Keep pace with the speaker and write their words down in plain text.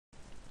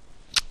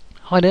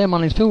Hi there,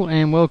 my name's Phil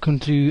and welcome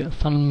to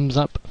Thumbs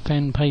Up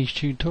Fan Page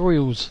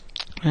Tutorials.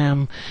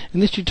 In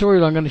this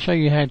tutorial I'm going to show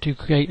you how to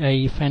create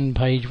a fan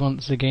page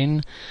once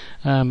again,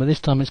 but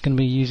this time it's going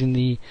to be using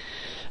the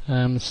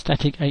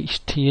static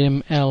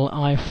HTML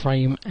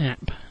iframe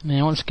app.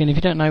 Now once again, if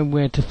you don't know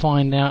where to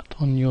find out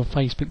on your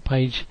Facebook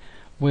page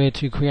where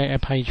to create a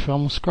page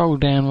from, scroll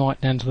down right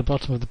down to the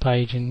bottom of the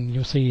page and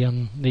you'll see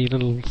the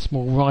little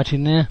small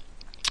writing there.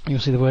 You'll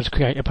see the words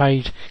create a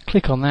page.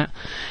 Click on that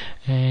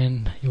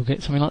and you'll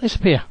get something like this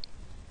appear.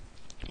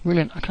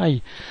 Brilliant.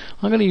 Okay,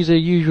 I'm going to use a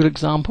usual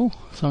example,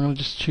 so I'm going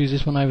to just choose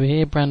this one over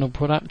here, brand or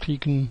product. You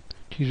can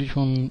choose which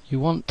one you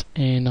want,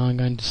 and I'm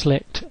going to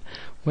select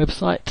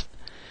website,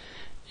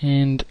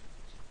 and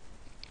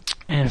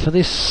for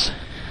this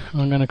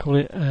I'm going to call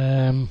it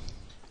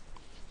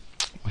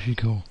what should you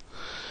call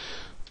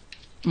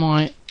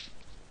my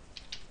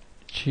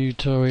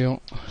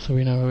tutorial, so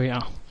we know where we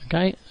are.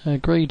 Okay,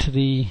 agree to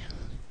the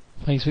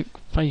Facebook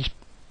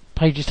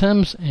pages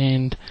terms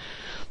and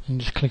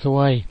just click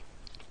away.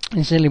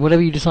 Incidentally,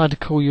 whatever you decide to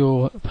call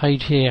your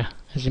page here,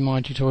 as in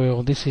my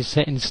tutorial, this is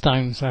set in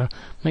stone, so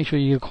make sure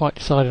you're quite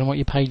decided on what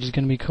your page is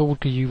going to be called,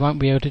 because you won't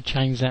be able to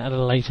change that at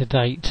a later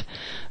date.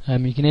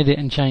 You can edit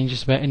and change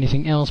just about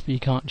anything else, but you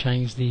can't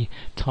change the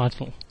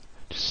title.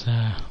 Just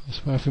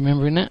worth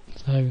remembering that.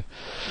 So,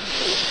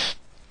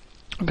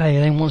 okay,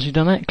 then once you've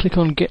done that, click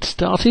on Get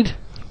Started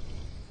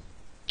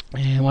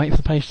and wait for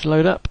the page to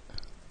load up.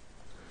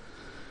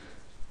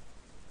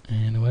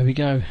 And away we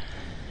go.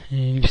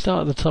 And if you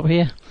start at the top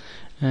here,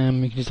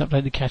 you can just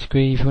update the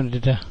category. If you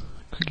wanted to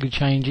quickly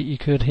change it, you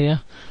could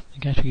here. The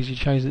categories you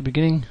chose at the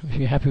beginning. If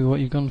you're happy with what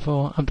you've gone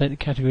for, update the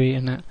category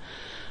and that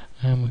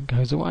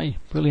goes away.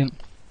 Brilliant.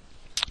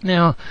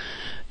 Now,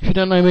 if you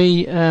don't know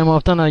me,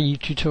 I've done a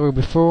tutorial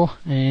before,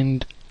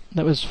 and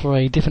that was for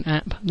a different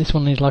app. This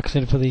one is, like I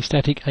said, for the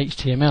static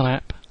HTML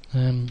app,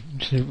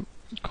 which is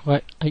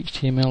quite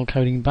HTML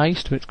coding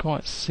based, but it's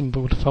quite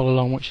simple to follow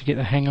along once you get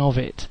the hang of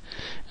it,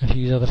 if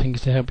you use other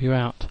things to help you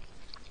out.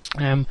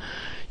 You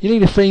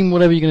need a theme,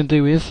 whatever you're going to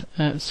do with.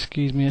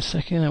 Excuse me a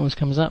second, that always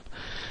comes up.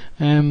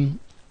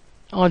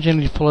 I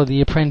generally follow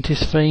the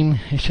Apprentice theme.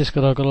 It's just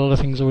I've got a lot of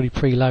things already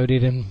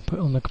preloaded and put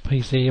on the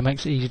PC. It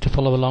makes it easy to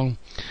follow along.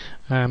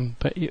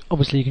 But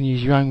obviously you can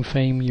use your own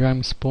theme, your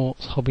own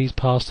sports, hobbies,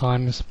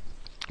 pastimes,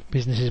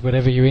 businesses,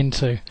 whatever you're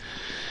into.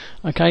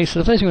 Okay, so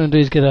the first thing we're going to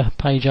do is get a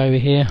page over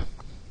here.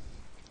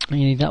 And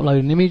you need to upload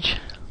an image.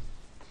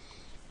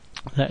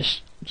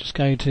 Just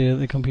go to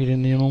the computer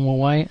in the normal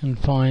way and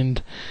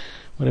find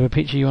whatever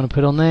picture you want to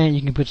put on there.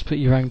 You can put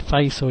your own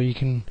face, or you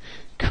can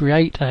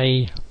create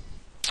a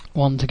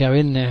one to go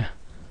in there,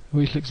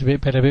 which looks a bit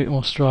better, a bit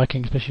more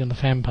striking, especially on the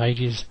fan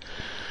pages.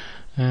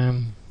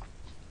 I'll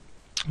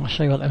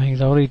show you what that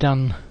means. I've already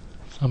done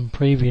some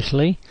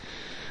previously.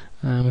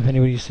 If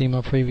anybody's seen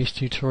my previous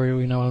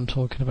tutorial, you know what I'm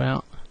talking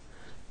about.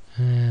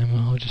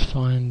 I'll just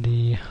find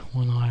the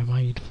one I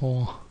made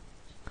for.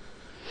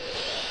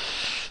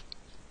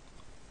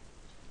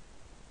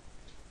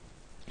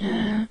 Which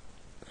I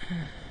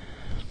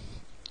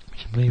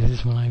believe is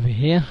this one over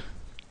here.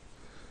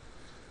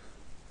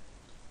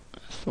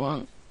 That's the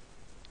one.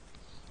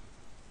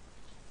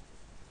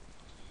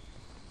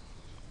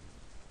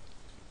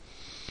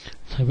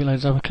 So it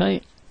loads up.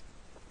 Okay.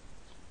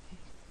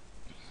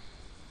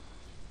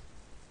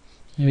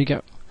 Here we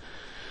go.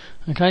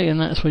 Okay, and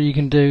that's what you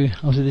can do.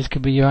 Obviously this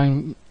could be your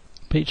own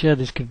picture,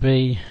 this could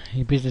be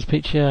your business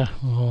picture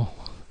or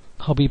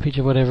hobby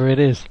picture, whatever it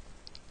is.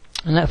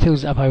 And that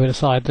fills it up over the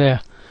side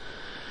there.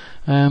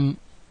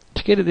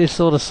 To get it this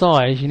sort of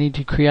size, you need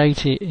to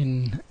create it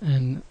and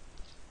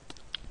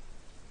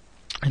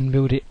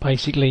build it.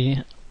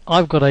 Basically,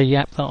 I've got a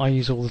app that I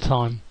use all the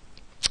time.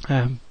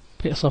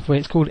 Bit of software.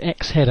 It's called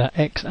Xheader,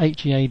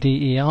 Xheader,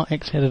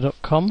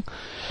 xheader.com.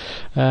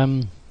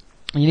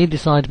 You need the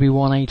size to be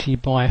 180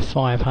 by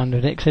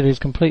 500. Xheader is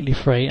completely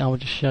free. I will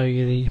just show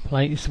you the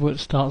plate. This is what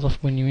starts off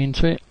when you're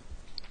into it.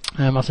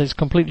 I say it's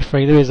completely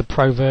free. There is a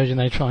pro version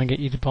they try and get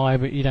you to buy,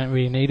 but you don't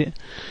really need it.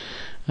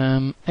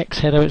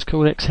 Xheader, it's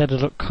called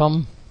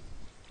xheader.com.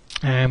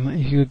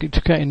 If you were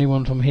to create a new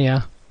one from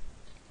here,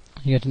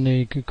 you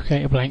could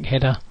create a blank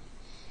header,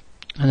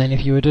 and then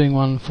if you were doing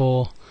one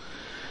for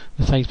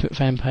the Facebook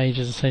fan page,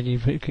 as I said, you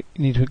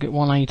need to get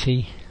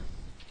 180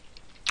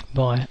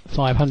 by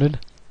 500.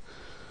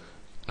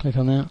 Click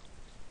on that,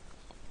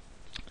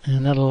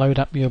 and that'll load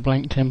up your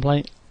blank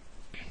template.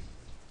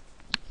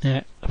 Now,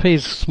 it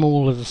appears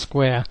small as a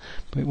square,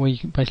 but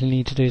what you basically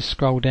need to do is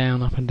scroll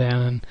down, up and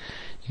down, and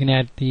you can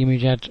add the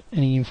image, add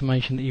any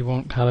information that you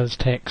want, colours,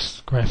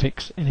 text,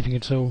 graphics, anything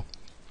at all,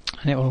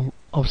 and it will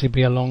obviously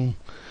be a long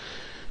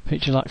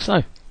picture like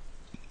so.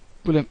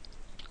 Brilliant.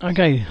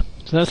 Okay,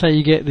 so that's how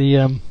you get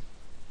the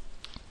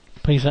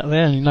piece up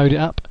there and you load it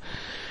up,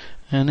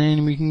 and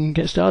then we can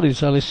get started.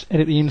 So let's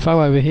edit the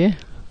info over here.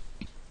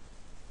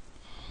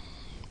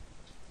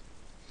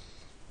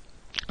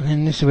 And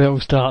then this is where it all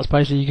starts.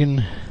 Basically you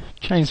can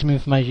change some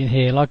information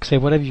here. Like I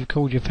said, whatever you've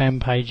called your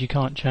fan page, you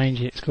can't change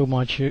it. It's called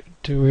my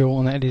tutorial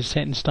and that is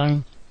set in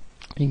stone.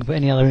 You can put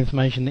any other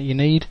information that you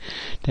need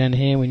down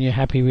here. When you're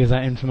happy with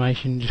that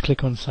information, just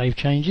click on Save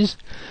Changes.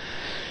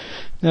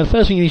 Now the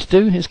first thing you need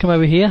to do is come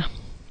over here,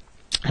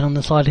 and on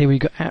the side here we've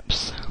got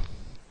Apps.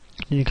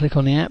 And you click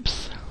on the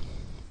Apps.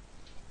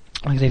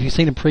 Like I said, if you've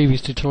seen a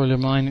previous tutorial of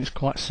mine, it's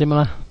quite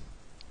similar,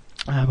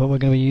 but we're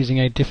going to be using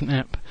a different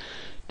app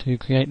to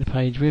create the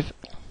page with.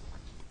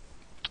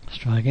 Let's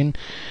try again.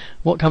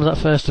 What comes up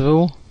first of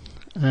all?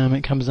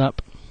 It comes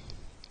up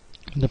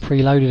the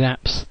preloaded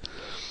apps,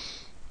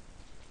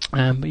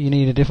 but you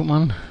need a different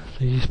one.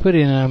 So you just put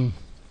in,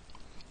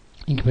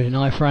 you can put in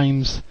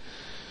iframes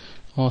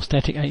or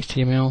static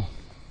HTML.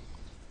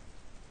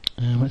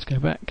 Let's go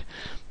back.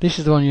 This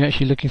is the one you're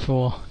actually looking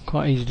for.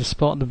 Quite easy to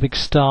spot, the big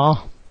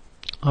star.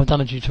 I've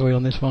done a tutorial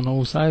on this one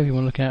also, if you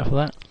want to look out for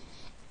that.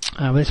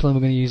 But this one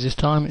we're going to use this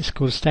time. It's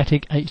called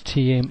static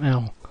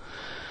HTML.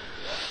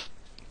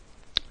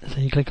 So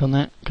you click on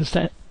that, because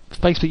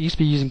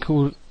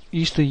Facebook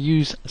used to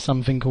use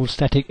something called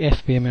static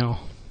FBML,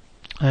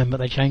 but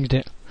they changed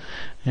it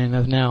and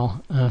have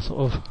now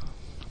sort of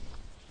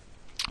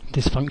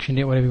dysfunctioned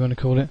it, whatever you want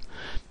to call it,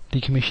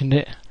 decommissioned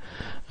it,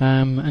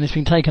 and it's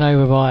been taken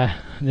over by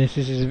this.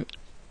 This is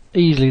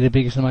easily the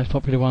biggest and most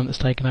popular one that's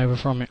taken over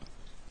from it.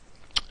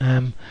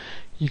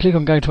 You click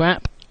on Go to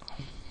App.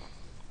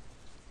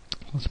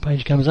 Once the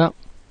page comes up,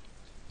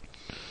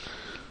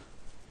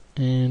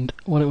 and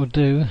what it will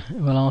do,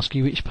 it will ask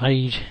you which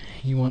page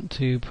you want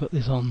to put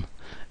this on.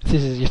 If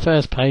this is your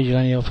first page, you'll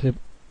only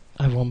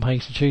have one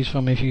page to choose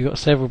from. If you've got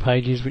several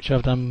pages, which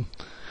I've done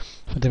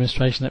for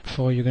demonstration that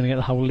before, you're going to get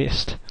the whole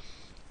list.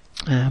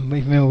 But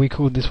remember, we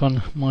called this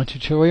one My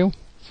Tutorial.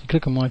 So you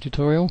click on My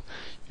Tutorial,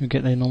 you'll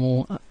get the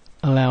normal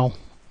Allow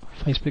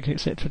Facebook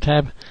etc.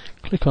 tab.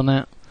 Click on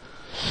that,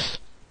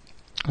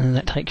 and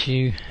that takes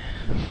you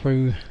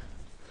through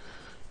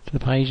to the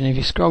page. And if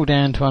you scroll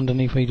down to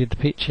underneath where you did the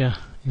picture,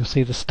 you'll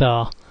see the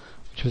star,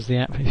 which was the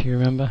app, if you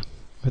remember,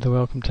 with the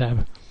Welcome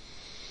tab.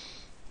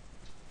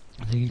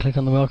 So you can click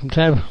on the Welcome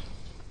tab,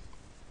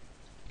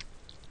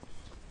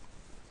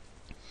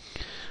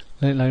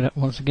 let it load up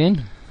once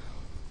again.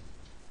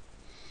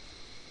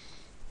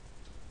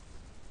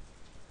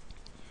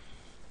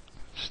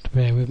 Just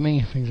bear with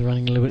me, things are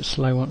running a little bit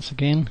slow once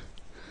again.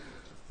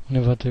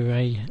 Whenever I do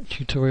a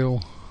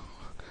tutorial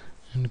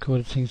and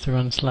record, it seems to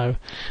run slow.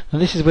 Now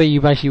this is where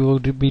you basically will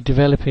be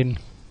developing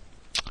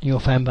your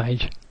fan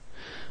page.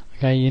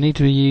 Okay, you need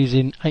to be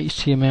using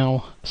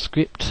HTML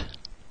script,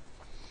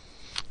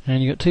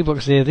 and you've got two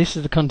boxes here. This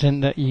is the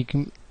content that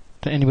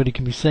anybody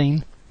can be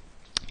seen.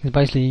 Because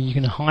basically you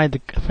can hide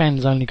the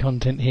fans only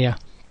content here.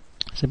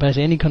 So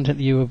basically any content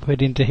that you will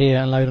put into here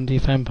and load onto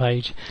your fan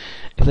page,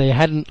 if they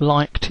hadn't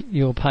liked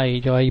your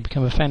page or you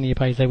become a fan of your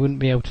page, they wouldn't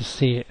be able to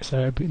see it.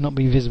 So it would not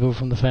be visible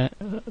from the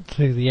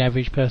to the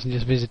average person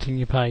just visiting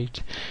your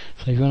page.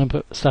 So if you want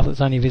to put stuff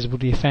that's only visible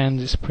to your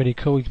fans, it's pretty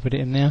cool. You can put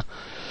it in there.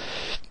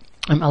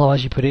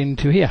 Otherwise you put it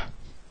into here.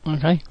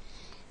 Okay.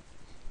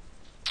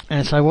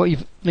 And so what you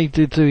need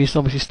to do is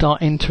obviously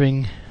start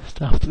entering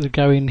stuff that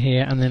go in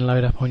here and then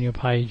load up on your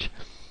page.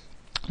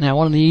 Now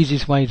one of the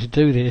easiest ways to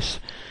do this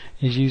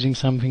is using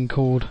something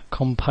called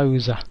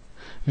Composer,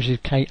 which is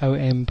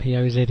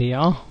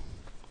Kompozer,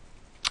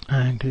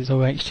 and because it's all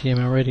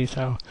HTML already,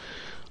 so I'll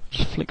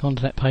just flick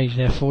onto that page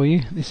there for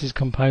you. This is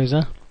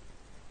Composer,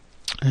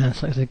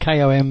 so it's a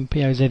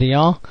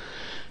Kompozer.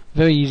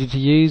 Very easy to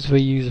use,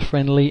 very user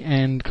friendly,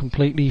 and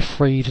completely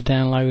free to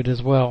download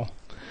as well.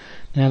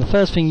 Now the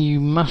first thing you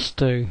must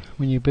do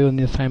when you're building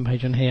the fan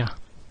page on here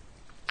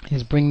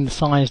is bring the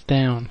size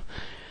down,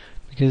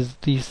 because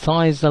the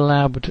size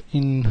allowed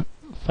in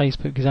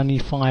Facebook is only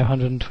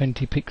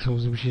 520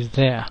 pixels, which is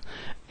there.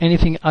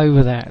 Anything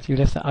over that, you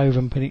left that over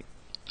and put it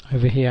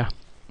over here,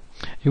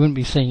 you wouldn't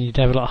be seeing. You'd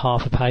have like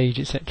half a page,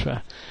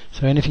 etc.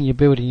 So anything you're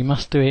building, you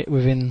must do it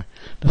within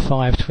the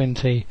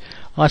 520.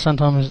 I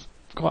sometimes,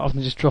 quite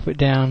often, just drop it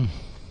down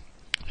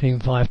between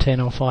 510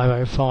 or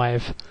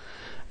 505,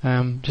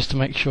 just to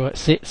make sure it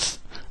sits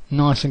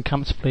nice and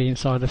comfortably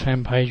inside the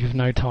fan page with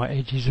no tight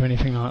edges or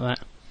anything like that.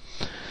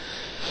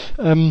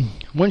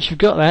 Once you've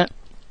got that,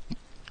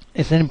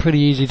 it's then pretty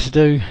easy to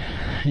do.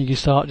 You can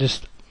start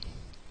just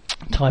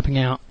typing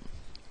out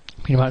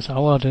pretty much. So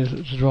all I'll do is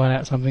just write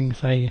out something,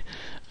 say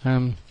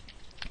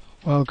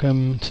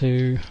welcome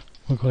to,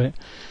 we'll call it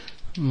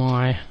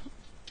my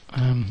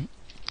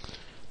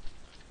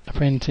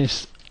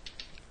apprentice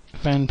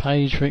fan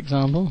page, for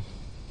example.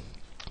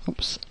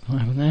 Oops, what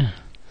happened there?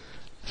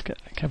 Let's get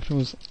that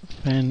capitals,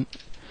 fan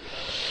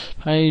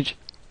page.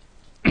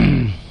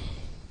 Thanks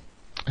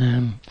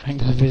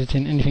for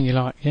visiting, anything you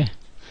like, yeah.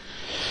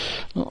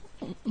 Not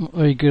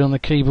very good on the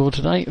keyboard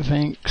today.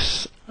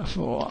 Thanks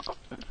for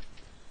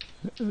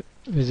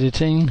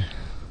visiting.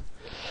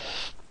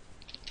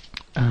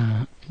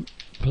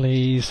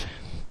 Please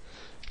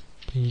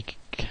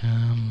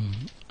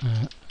become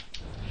a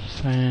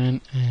fan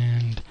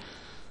and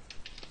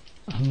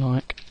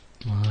like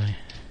my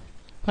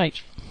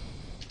page.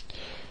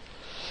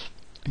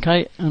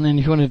 Okay, and then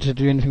if you wanted to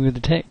do anything with the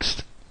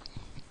text,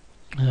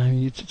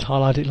 you just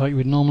highlight it like you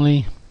would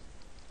normally.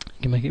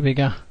 You can make it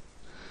bigger.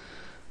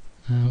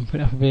 Put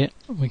it up a bit.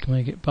 We can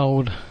make it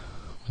bold,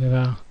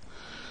 whatever.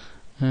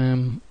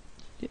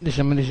 This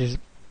is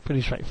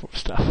pretty straightforward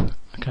stuff.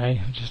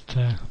 Okay, just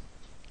to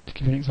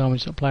give you an example,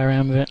 just play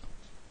around with it.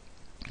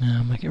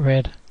 Make it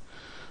red.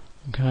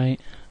 Okay,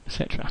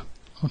 etc.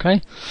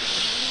 Okay.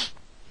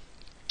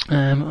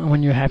 And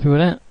when you're happy with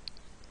that,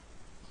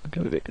 I'll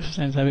go a bit because it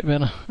sounds a bit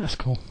better. That's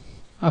cool.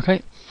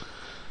 Okay.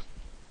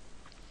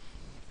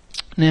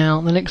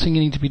 Now the next thing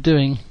you need to be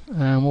doing,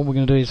 what we're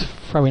going to do is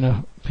throw in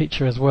a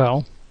picture as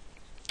well.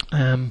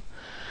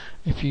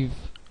 If you've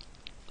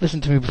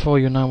listened to me before,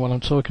 you'll know what I'm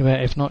talking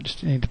about. If not,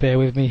 just need to bear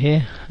with me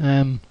here.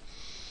 When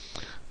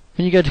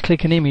you go to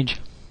click an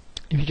image,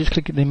 if you just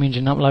click an image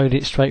and upload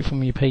it straight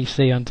from your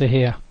PC onto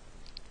here,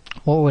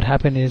 what would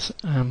happen is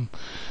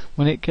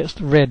when it gets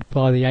read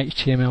by the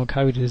HTML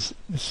coders,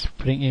 it's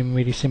putting in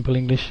really simple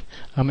English,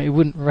 it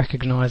wouldn't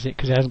recognise it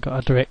because it hasn't got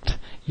a direct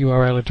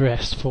URL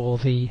address for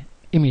the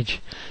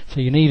image. So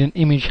you need an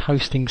image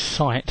hosting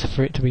site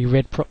for it to be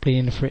read properly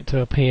and for it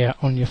to appear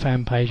on your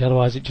fan page,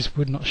 otherwise it just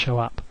would not show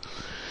up.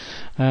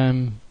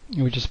 It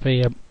would just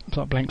be a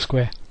sort of blank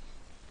square.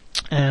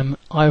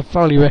 I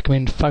thoroughly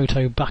recommend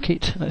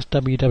PhotoBucket. That's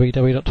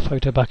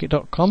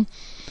www.photobucket.com.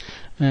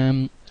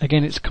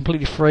 Again, it's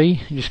completely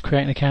free. You just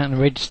create an account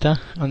and register,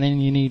 and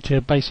then you need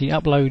to basically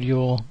upload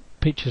your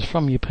pictures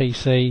from your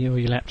PC or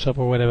your laptop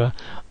or whatever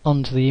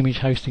onto the image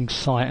hosting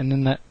site, and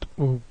then that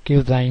will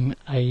give them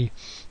you'll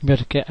be able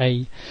to get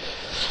a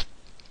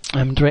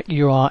direct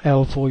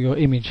URL for your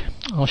image.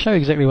 I'll show you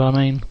exactly what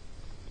I mean.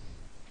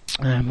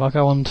 I'll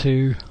go on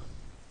to,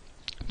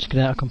 just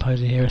get out of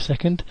Composer here a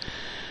second,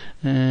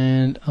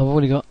 and I've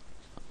already got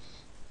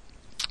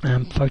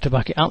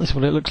PhotoBucket up. This is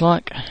what it looks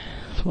like.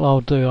 So what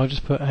I'll do, I'll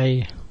just put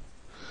a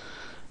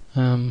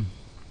I'll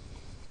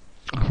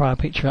throw a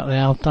picture up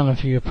there. I've done a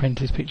few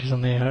apprentice pictures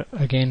on there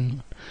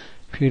again,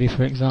 purely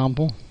for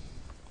example.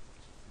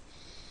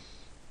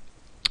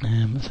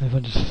 So if I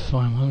just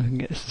find one, I can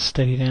get this to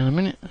steady down a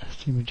minute.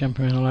 See me jump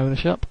around all over the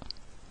shop.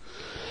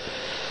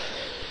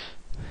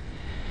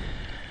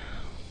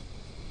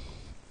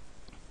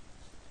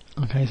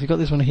 Okay, so you've got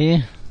this one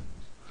here.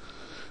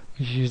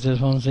 You should use this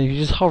one. So if you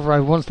just hover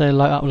over, once they're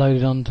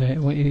uploaded onto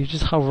it, you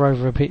just hover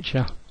over a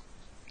picture,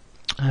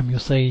 you'll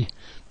see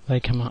they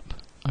come up.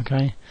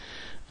 Okay,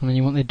 and then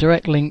you want the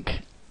direct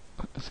link.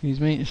 Excuse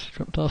me, it's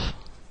dropped off.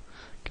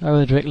 Go over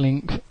the direct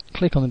link,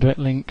 click on the direct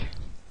link,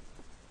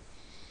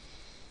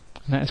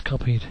 and that is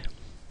copied.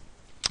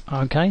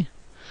 Okay,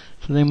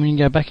 so then when you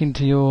go back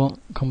into your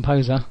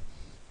Composer,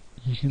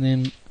 you can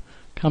then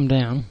come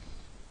down.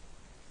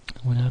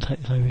 We'll now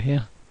take this over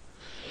here,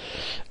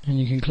 and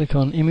you can click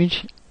on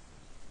image,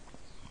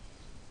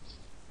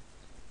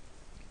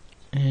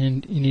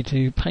 and you need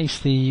to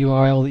paste the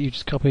URL that you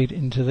just copied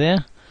into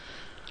there.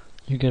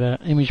 You get an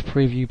image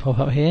preview pop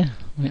up here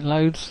when it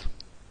loads.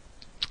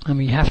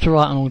 You have to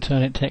write an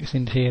alternate text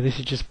into here. This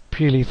is just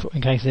purely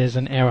in case there's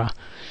an error.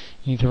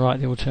 You need to write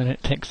the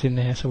alternate text in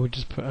there. So we'll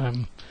just put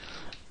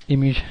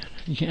image.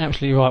 You can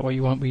absolutely write what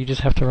you want, but you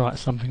just have to write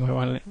something. I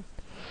won't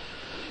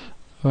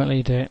let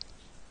you do it.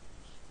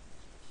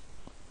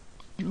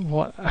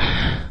 What?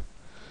 I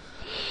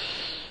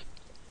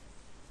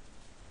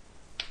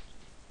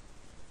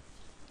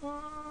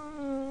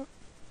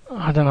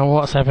don't know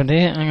what's happened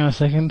here. Hang on a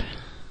second.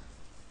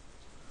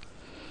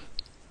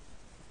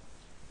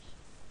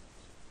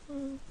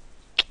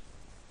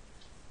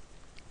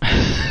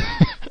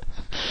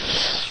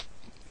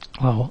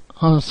 Well,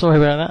 I'm sorry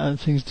about that.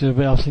 It seems to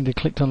be, I seem to have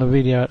clicked on the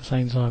video at the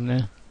same time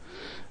there.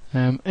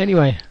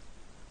 Anyway,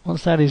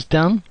 once that is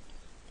done,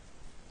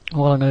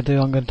 what I'm going to do,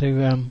 I'm going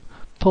to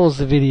pause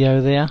the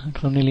video there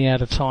because I'm nearly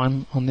out of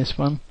time on this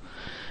one.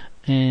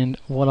 And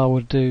what I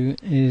would do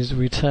is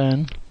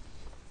return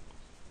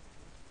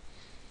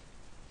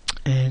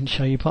and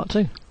show you part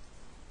 2.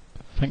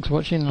 Thanks for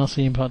watching, and I'll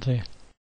see you in part 2.